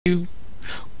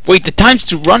Wait, the time's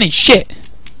still running. Shit.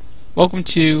 Welcome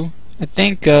to, I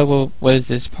think, well, what is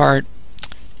this part?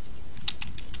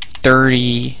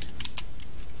 30.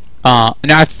 Now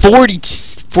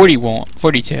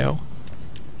 42.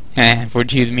 And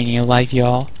 42 is the meaning of life,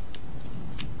 y'all.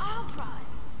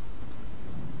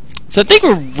 So I think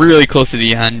we're really close to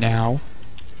the end now.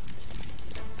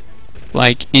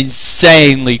 Like,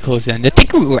 insanely close to the end. I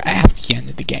think we were at the end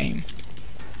of the game.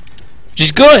 Which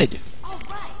is good!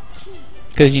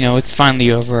 Because, you know, it's finally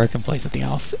over, I can play something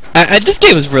else. This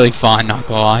game was really fun, not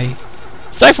gonna lie.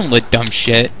 Aside from the dumb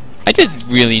shit, I did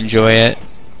really enjoy it.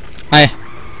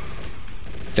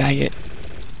 Faggot.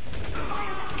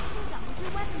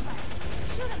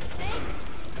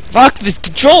 Fuck, this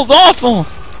control's awful!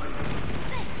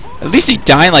 At least he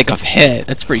died like a hit.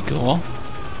 That's pretty cool.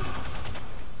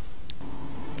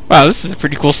 Wow, this is a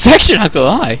pretty cool section, not gonna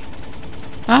lie.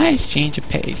 Nice change of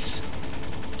pace.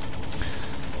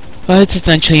 But it's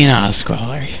essentially an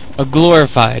auto-scroller. A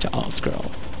glorified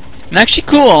auto-scroll. And actually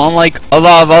cool, unlike a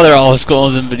lot of other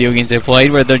auto-scrollers in video games I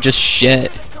played where they're just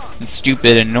shit and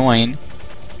stupid and annoying.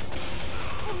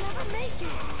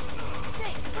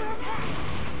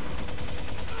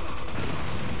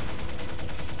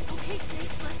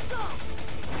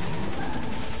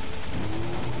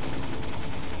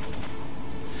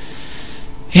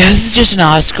 Yeah, this is just an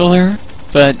auto-scroller,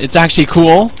 but it's actually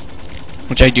cool,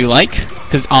 which I do like,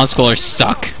 because auto-scrollers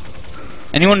suck.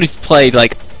 Anyone who's played,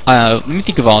 like, let me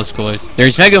think of auto-scrollers.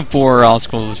 There's Mega 4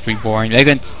 auto-scroller is pretty boring.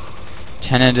 Mega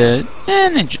 10 and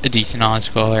a decent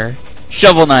auto-scroller.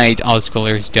 Shovel Knight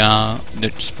auto-scroller is dumb.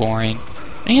 They're just boring.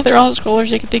 Any other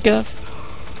auto-scrollers I can think of?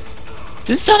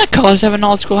 Does Sonic Colors have an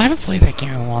auto-scroller? I haven't played that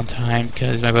game in a long time,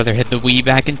 because my brother hit the Wii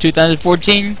back in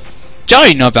 2014. I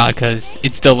already know about it because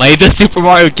it's delayed the Super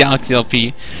Mario Galaxy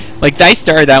LP. Like, I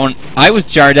started that when I was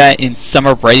started that in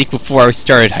summer break before I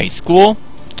started high school.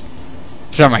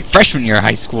 Started my freshman year of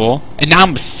high school, and now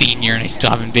I'm a senior and I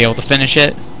still haven't been able to finish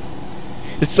it.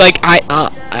 It's like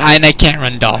I can't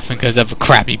run Dolphin because I have a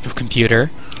crappy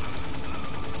computer.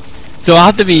 So I'll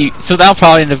have to be. So that'll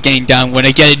probably end up getting done when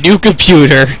I get a new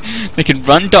computer that can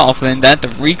run Dolphin. That to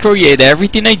recreate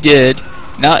everything I did.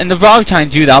 Now in the wrong time,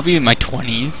 dude, I'll be in my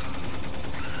 20s.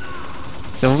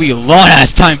 So it'll be a long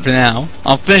ass time for now.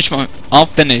 I'll finish what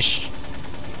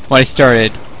I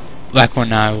started back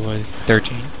when I was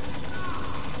 13.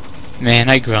 Man,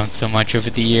 I've grown so much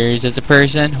over the years as a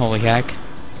person. Holy heck.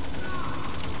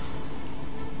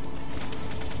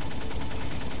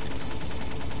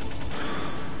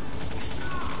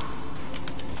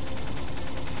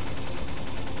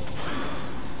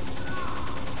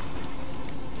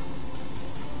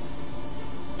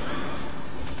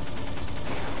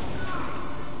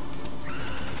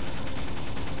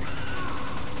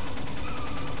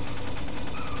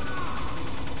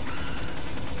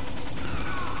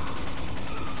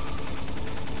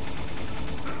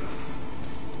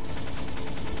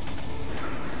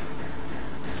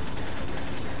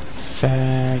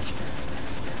 Fag.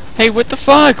 Hey, what the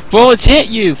fuck? Bullets hit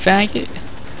you, faggot.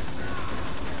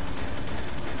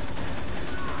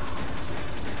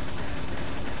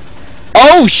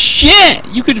 Oh shit!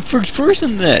 You could first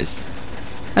person this.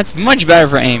 That's much better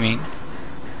for aiming.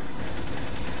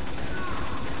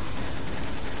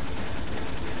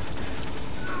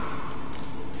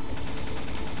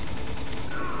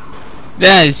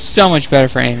 That is so much better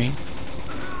for aiming.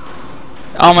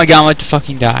 Oh my god, I'm about to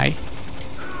fucking die.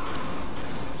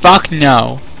 Fuck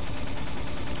no.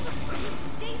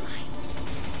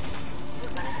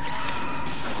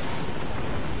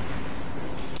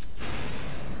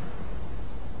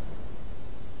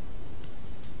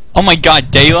 Oh my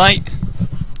god, daylight?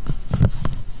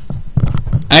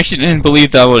 I actually didn't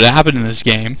believe that would happen in this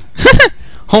game.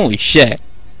 Holy shit.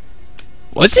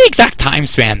 What's the exact time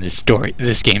span this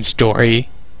game's story?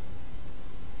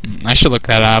 I should look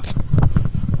that up.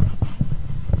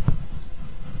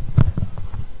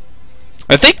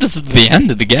 I think this is the end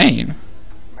of the game.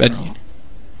 But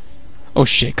oh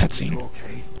shit, cutscene.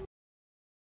 Okay.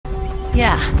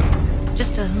 Yeah,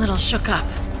 just a little shook up.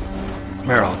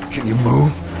 Meryl, can you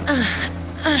move?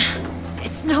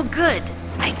 It's no good.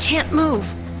 I can't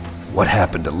move. What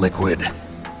happened to Liquid?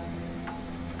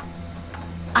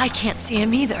 I can't see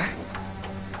him either.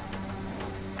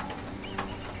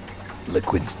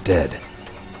 Liquid's dead.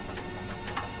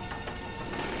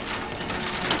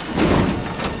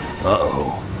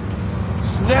 Uh-oh.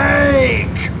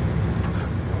 Snake!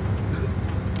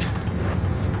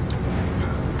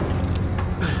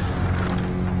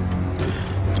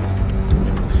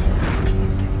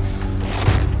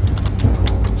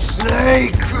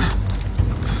 Snake!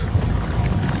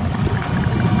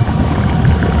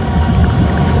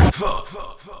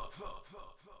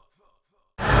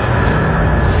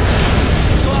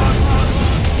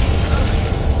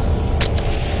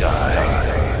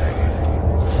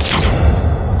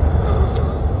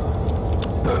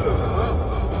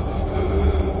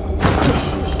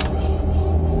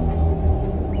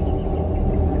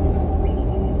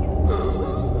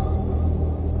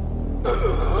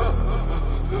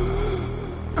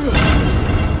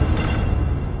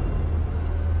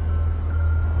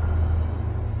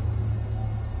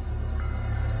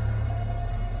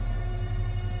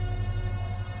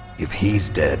 If he's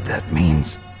dead, that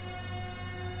means...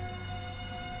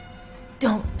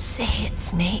 Don't say it,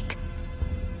 Snake.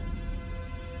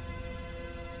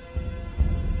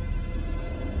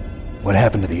 What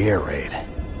happened to the air raid?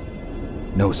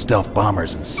 No stealth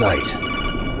bombers in sight.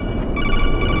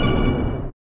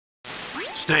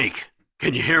 Snake,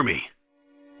 can you hear me?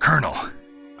 Colonel.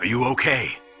 Are you okay?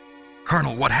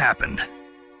 Colonel, what happened?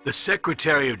 The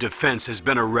Secretary of Defense has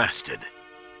been arrested.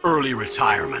 Early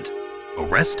retirement.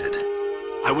 Arrested?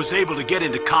 I was able to get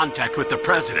into contact with the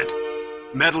President.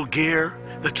 Metal Gear,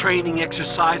 the training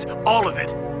exercise, all of it.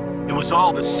 It was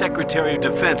all the Secretary of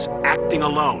Defense acting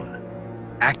alone.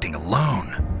 Acting alone?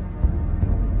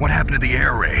 What happened to the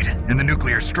air raid and the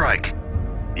nuclear strike?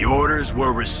 The orders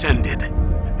were rescinded.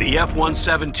 The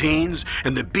F-117s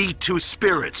and the B-2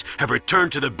 Spirits have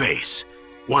returned to the base.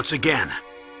 Once again,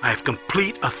 I have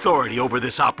complete authority over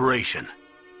this operation.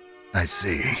 I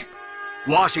see.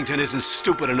 Washington isn't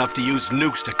stupid enough to use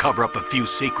nukes to cover up a few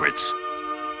secrets.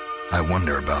 I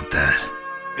wonder about that.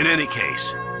 In any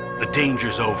case, the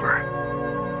danger's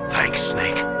over. Thanks,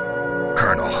 Snake.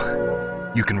 Colonel,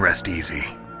 you can rest easy.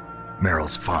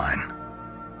 Meryl's fine.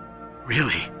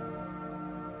 Really?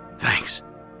 Thanks.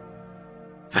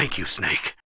 Thank you,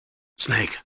 Snake.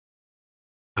 Snake,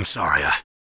 I'm sorry,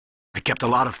 I kept a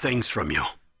lot of things from you.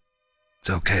 It's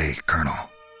okay, Colonel.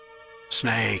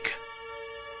 Snake,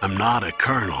 I'm not a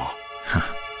colonel.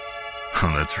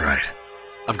 Oh, that's right.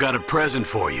 I've got a present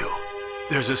for you.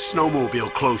 There's a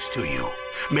snowmobile close to you.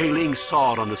 Mei Ling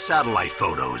saw it on the satellite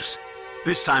photos.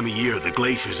 This time of year, the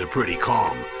glaciers are pretty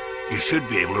calm. You should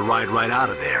be able to ride right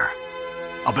out of there.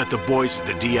 I'll bet the boys at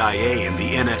the DIA and the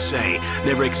NSA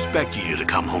never expected you to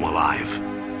come home alive.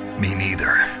 Me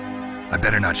neither. I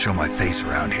better not show my face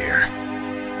around here.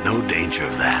 No danger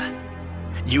of that.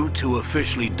 You two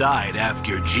officially died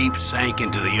after your Jeep sank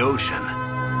into the ocean.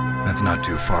 That's not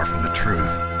too far from the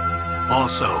truth.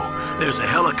 Also, there's a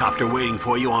helicopter waiting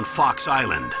for you on Fox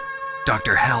Island.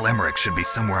 Dr. Hal Emmerich should be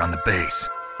somewhere on the base.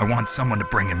 I want someone to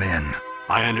bring him in.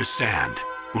 I understand.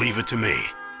 Leave it to me.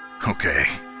 Okay,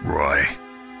 Roy.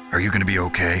 Are you gonna be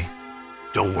okay?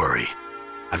 Don't worry.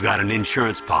 I've got an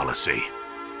insurance policy.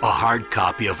 A hard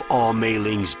copy of all Mei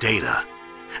Ling's data.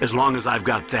 As long as I've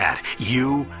got that,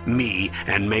 you, me,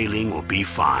 and Mei Ling will be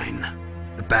fine.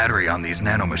 The battery on these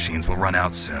nanomachines will run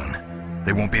out soon.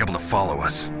 They won't be able to follow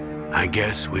us. I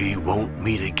guess we won't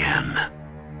meet again.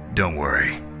 Don't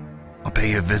worry. I'll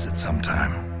pay you a visit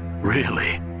sometime.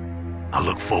 Really? I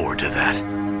look forward to that.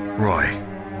 Roy,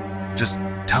 just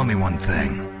tell me one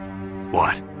thing.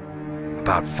 What?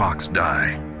 About Fox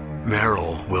Die.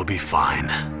 Meryl will be fine.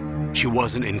 She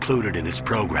wasn't included in its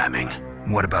programming.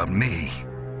 What about me?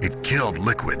 It killed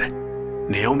Liquid.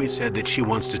 Naomi said that she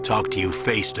wants to talk to you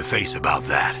face to face about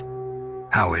that.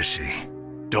 How is she?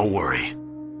 Don't worry.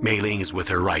 Mei Ling is with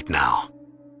her right now.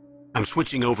 I'm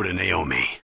switching over to Naomi.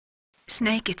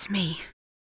 Snake, it's me.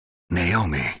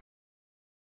 Naomi.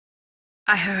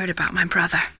 I heard about my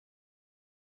brother.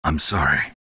 I'm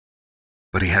sorry.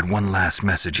 But he had one last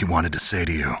message he wanted to say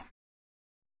to you.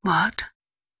 What?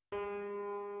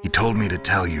 He told me to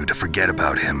tell you to forget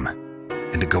about him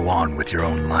and to go on with your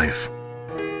own life.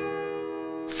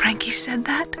 Frankie said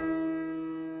that?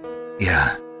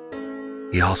 Yeah.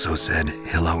 He also said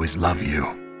he'll always love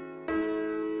you.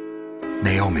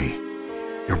 Naomi,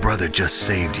 your brother just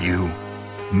saved you,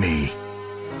 me,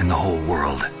 and the whole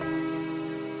world.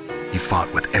 He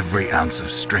fought with every ounce of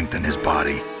strength in his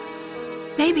body.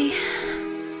 Maybe.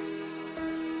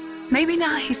 Maybe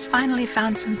now he's finally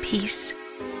found some peace.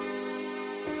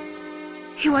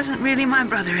 He wasn't really my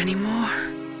brother anymore.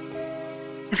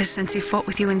 Ever since he fought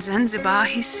with you in Zanzibar,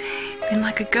 he's been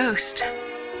like a ghost.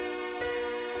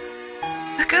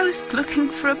 A ghost looking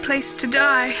for a place to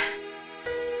die.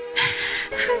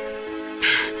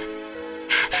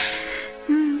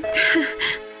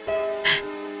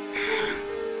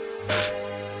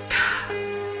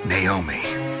 Naomi,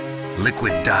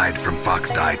 Liquid died from Fox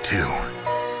Die too.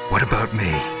 What about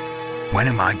me? When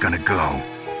am I gonna go?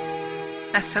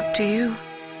 That's up to you.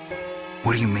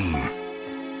 What do you mean?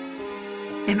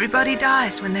 Everybody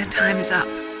dies when their time is up.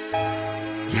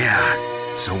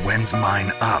 Yeah, so when's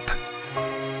mine up?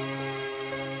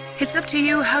 It's up to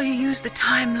you how you use the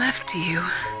time left to you.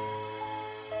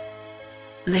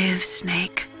 Live,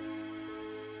 Snake.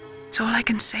 That's all I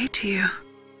can say to you.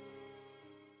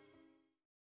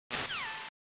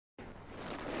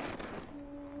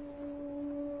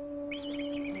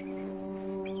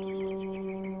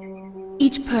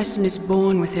 Each person is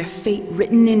born with their fate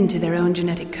written into their own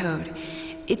genetic code.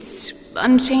 It's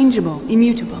unchangeable,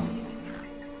 immutable.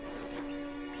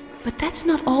 But that's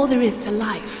not all there is to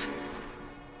life.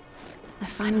 I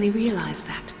finally realized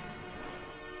that.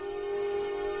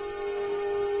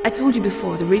 I told you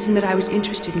before the reason that I was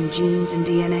interested in genes and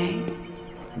DNA.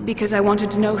 Because I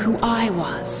wanted to know who I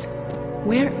was,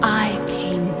 where I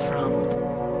came from.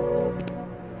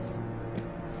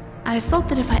 I thought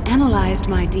that if I analyzed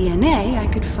my DNA, I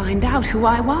could find out who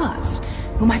I was,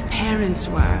 who my parents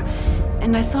were,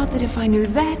 and I thought that if I knew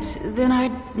that, then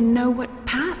I'd know what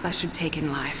path I should take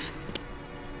in life.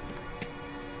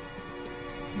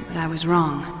 But I was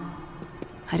wrong.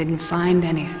 I didn't find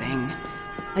anything.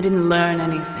 I didn't learn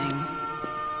anything.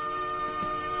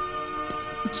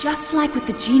 Just like with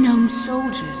the genome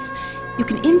soldiers, you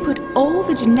can input all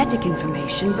the genetic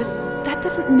information, but that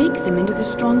doesn't make them into the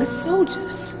strongest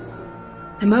soldiers.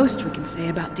 The most we can say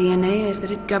about DNA is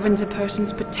that it governs a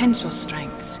person's potential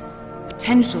strengths,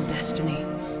 potential destiny.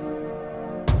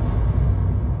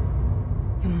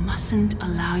 You mustn't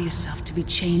allow yourself to be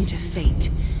chained to fate,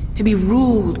 to be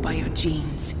ruled by your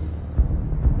genes.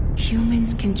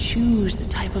 Humans can choose the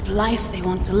type of life they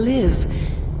want to live.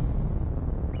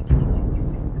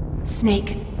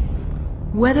 Snake,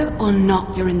 whether or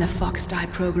not you're in the Fox-Die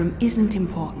program isn't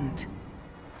important.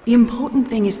 The important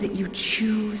thing is that you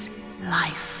choose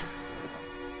life.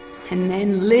 And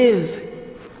then live.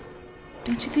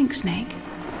 Don't you think, Snake?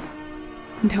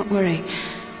 Don't worry.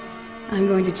 I'm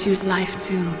going to choose life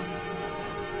too.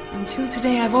 Until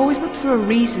today, I've always looked for a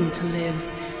reason to live.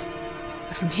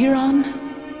 But from here on,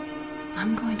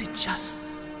 I'm going to just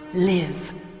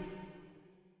live.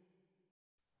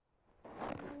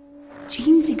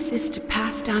 Genes exist to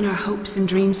pass down our hopes and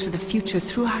dreams for the future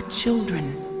through our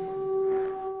children.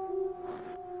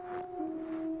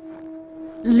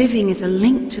 Living is a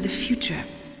link to the future.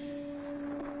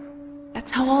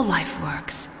 That's how all life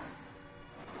works.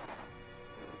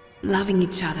 Loving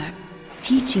each other,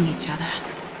 teaching each other.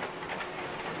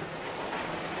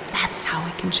 That's how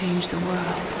we can change the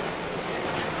world.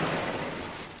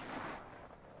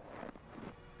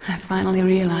 I finally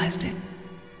realized it.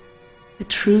 The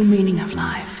true meaning of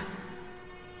life.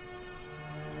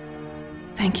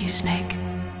 Thank you, Snake.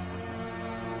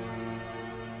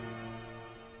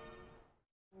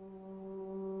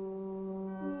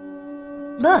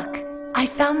 Look, I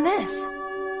found this.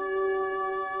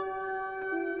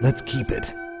 Let's keep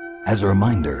it as a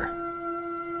reminder.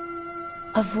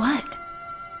 Of what?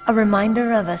 A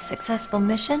reminder of a successful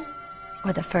mission?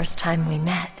 Or the first time we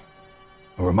met?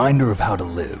 A reminder of how to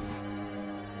live.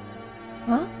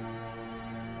 Huh?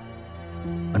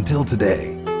 Until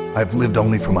today, I've lived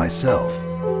only for myself.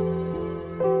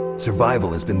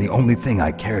 Survival has been the only thing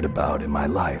I cared about in my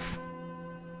life.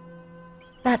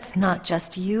 That's not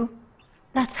just you.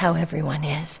 That's how everyone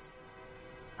is.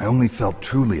 I only felt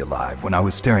truly alive when I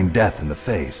was staring death in the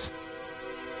face.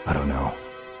 I don't know.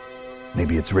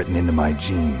 Maybe it's written into my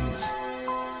genes.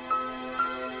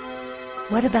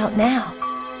 What about now?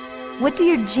 What do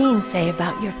your genes say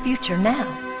about your future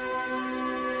now?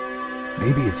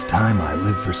 Maybe it's time I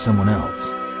live for someone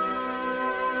else.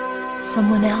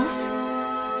 Someone else?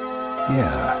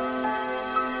 Yeah.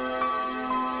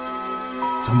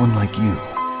 Someone like you.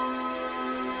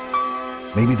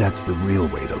 Maybe that's the real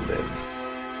way to live.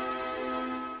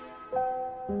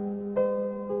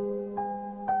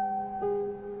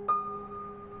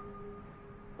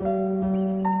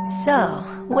 So,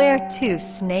 where to,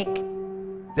 Snake?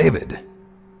 David.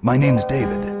 My name's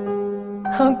David.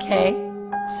 Okay.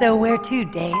 So where to,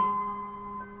 Dave?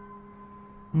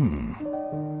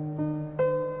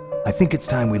 I think it's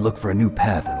time we look for a new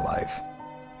path in life.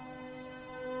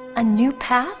 A new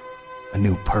path? A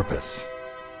new purpose.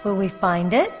 Will we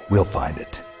find it? We'll find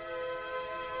it.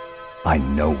 I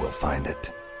know we'll find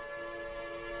it.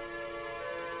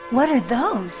 What are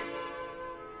those?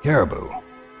 Caribou.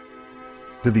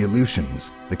 To the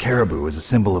Aleutians, the caribou is a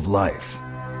symbol of life.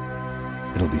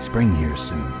 It'll be spring here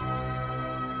soon.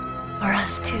 For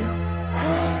us too?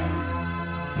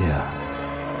 Yeah.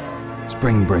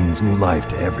 Spring brings new life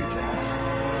to everything.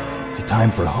 It's a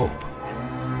time for hope.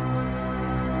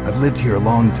 I've lived here a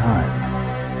long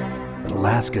time, but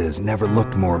Alaska has never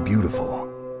looked more beautiful.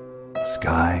 The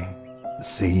sky, the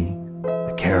sea,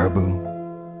 the caribou,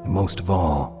 and most of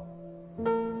all,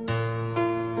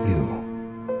 you.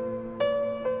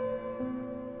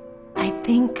 I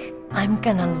think I'm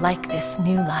gonna like this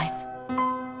new life.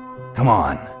 Come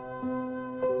on.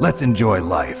 Let's enjoy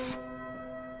life.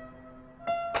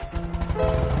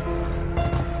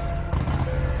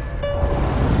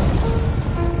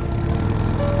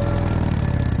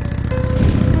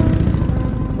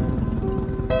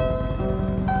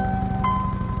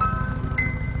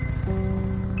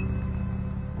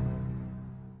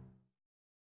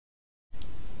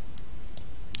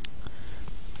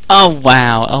 Oh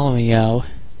wow, LMAO.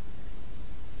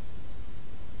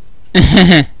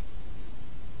 I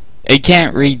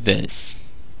can't read this.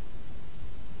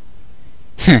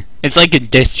 It's like a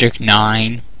District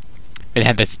 9. It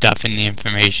had that stuff in the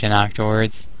information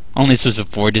afterwards. Only this was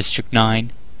before District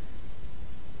 9.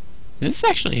 Is this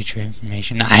actually true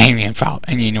information? I mean,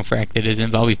 for fact it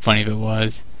isn't, but it'll be funny if it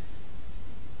was.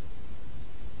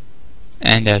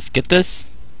 And skip this.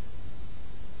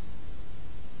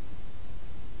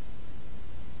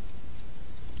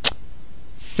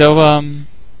 So,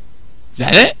 is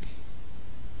that it?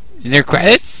 Is there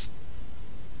credits?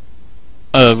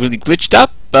 Really glitched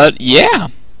up, but yeah.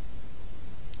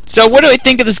 So, what do I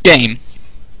think of this game?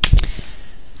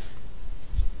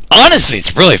 Honestly,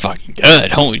 it's really fucking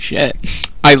good. Holy shit!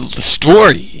 The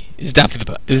story is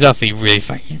definitely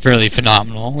really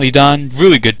phenomenally done.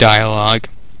 Really good dialogue.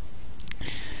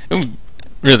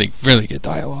 Really, really good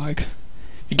dialogue.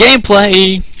 The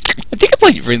gameplay, I think I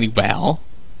played it really well.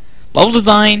 Level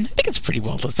design, I think it's pretty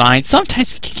well designed.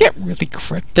 Sometimes it can get really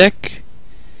cryptic.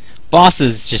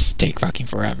 Bosses just take fucking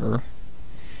forever.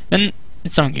 Then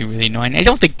it's something really annoying. I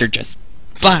don't think they're just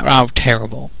flat out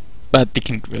terrible, but they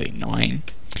can be really annoying.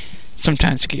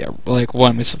 Sometimes you get like,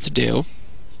 what am I supposed to do?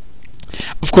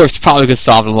 Of course, probably could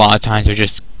solve it a lot of times by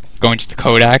just going to the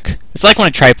codec. It's like when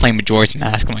I tried playing Majora's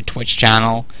Mask on my Twitch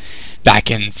channel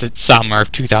back in summer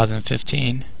of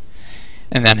 2015.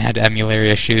 And then had emulator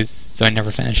issues, so I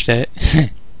never finished it.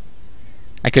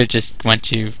 I could have just went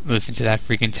to listen to that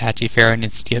freaking Tachi Fair and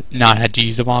not had to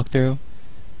use a walkthrough.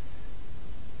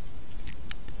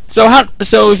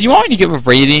 So if you want me to give a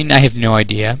rating, I have no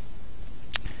idea.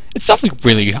 It's definitely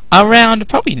really around,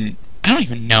 probably, I don't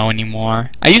even know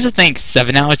anymore. I used to think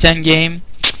 7 out of 10 game,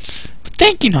 but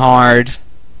thinking hard,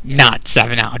 not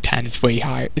 7 out of 10, it's way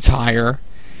higher, it's higher.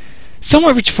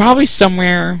 Probably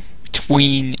somewhere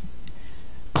between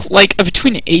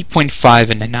between an 8.5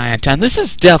 and a 9 out of 10. This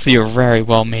is definitely a very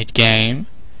well made game.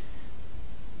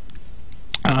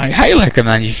 I highly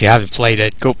recommend if you haven't played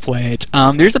it, go play it.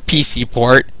 There's a PC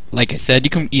port, like I said, you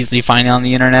can easily find it on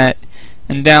the internet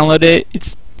and download it.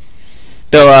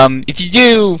 If you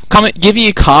do, give me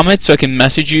a comment so I can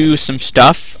message you some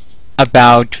stuff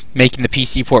about making the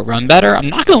PC port run better. I'm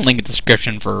not going to link in the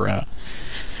description for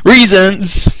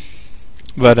reasons,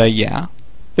 but yeah,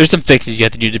 there's some fixes you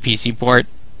have to do to the PC port.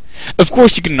 Of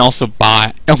course, you can also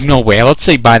buy. Oh no way! Let's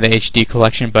say buy the HD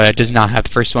collection, but it does not have the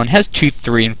first one. It has 2,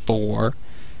 3, and 4,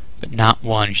 but not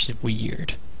 1, which is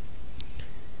weird.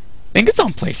 I think it's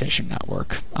on PlayStation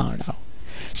Network. I don't know.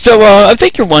 So, I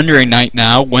think you're wondering right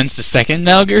now, when's the second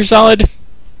Metal Gear Solid?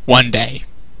 One day.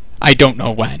 I don't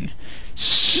know when.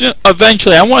 So,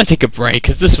 eventually, I want to take a break,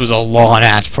 because this was a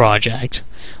long-ass project.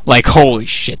 Like, holy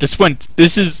shit.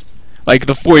 This is, like,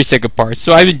 the 40-second part.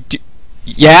 So, I've been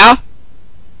yeah?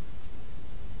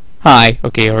 Hi.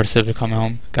 Okay, Orsa, come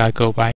home. Gotta go, bye.